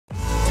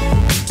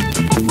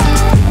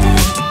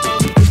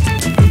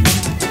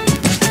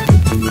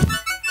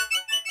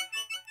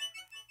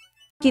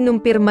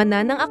Kinumpirma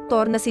na ng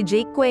aktor na si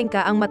Jake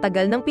Cuenca ang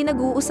matagal nang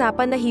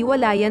pinag-uusapan na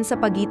hiwalayan sa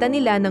pagitan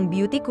nila ng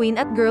beauty queen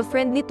at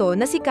girlfriend nito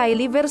na si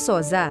KYLIE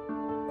VERZOSA.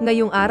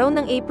 Ngayong araw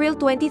ng April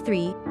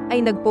 23, ay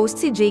nag-post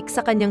si Jake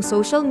sa kanyang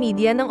social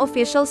media ng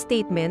official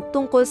statement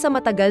tungkol sa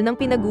matagal nang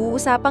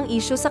pinag-uusapang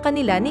issue sa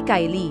kanila ni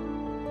KYLIE.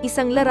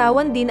 Isang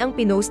larawan din ang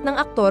pinost ng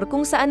aktor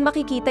kung saan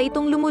makikita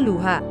itong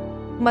lumuluha.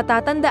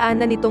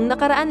 Matatandaan na nitong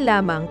nakaraan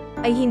lamang,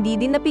 ay hindi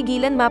din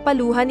napigilan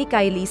mapaluha ni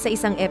KYLIE sa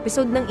isang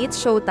episode ng It's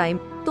Showtime,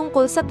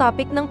 tungkol sa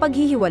topic ng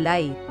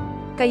paghihiwalay.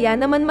 Kaya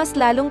naman mas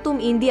lalong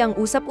tumindi ang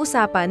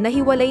usap-usapan na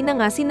hiwalay na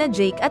nga sina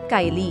Jake at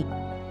KYLIE.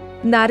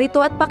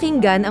 Narito at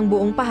pakinggan ang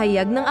buong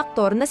pahayag ng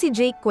aktor na si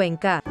Jake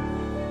Cuenca.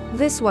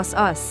 This was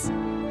us.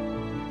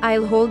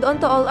 I'll hold on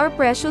to all our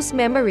precious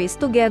memories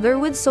together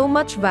with so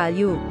much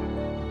value.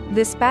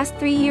 This past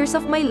 3 years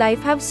of my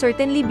life have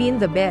certainly been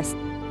the best.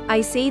 I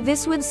say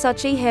this with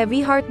such a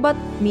heavy heart, but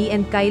me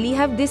and KYLIE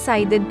have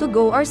decided to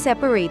go our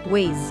separate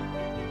ways.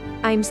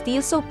 I'm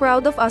still so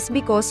proud of us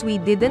because we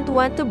didn't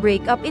want to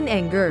break up in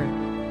anger.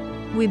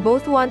 We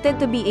both wanted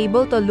to be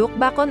able to look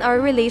back on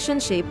our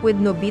relationship with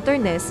no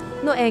bitterness,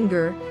 no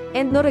anger,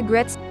 and no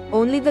regrets,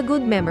 only the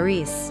good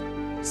memories.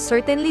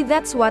 Certainly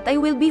that's what I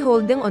will be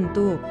holding on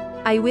to.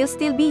 I will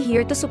still be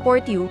here to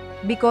support you,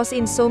 because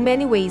in so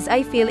many ways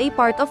I feel a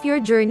part of your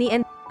journey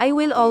and I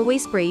will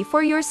always pray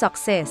for your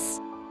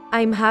success.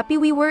 I'm happy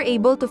we were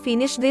able to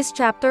finish this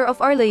chapter of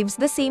our lives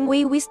the same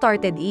way we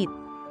started it.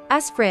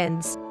 As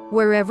friends,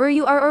 wherever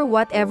you are or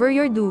whatever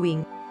you're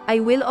doing,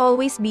 I will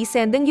always be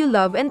sending you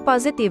love and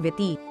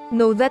positivity.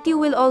 Know that you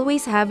will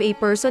always have a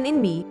person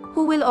in me,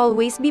 who will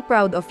always be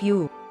proud of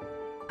you.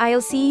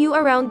 I'll see you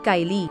around,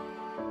 KYLIE.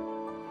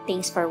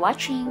 Thanks for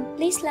watching.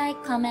 Please like,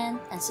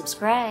 comment, and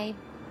subscribe.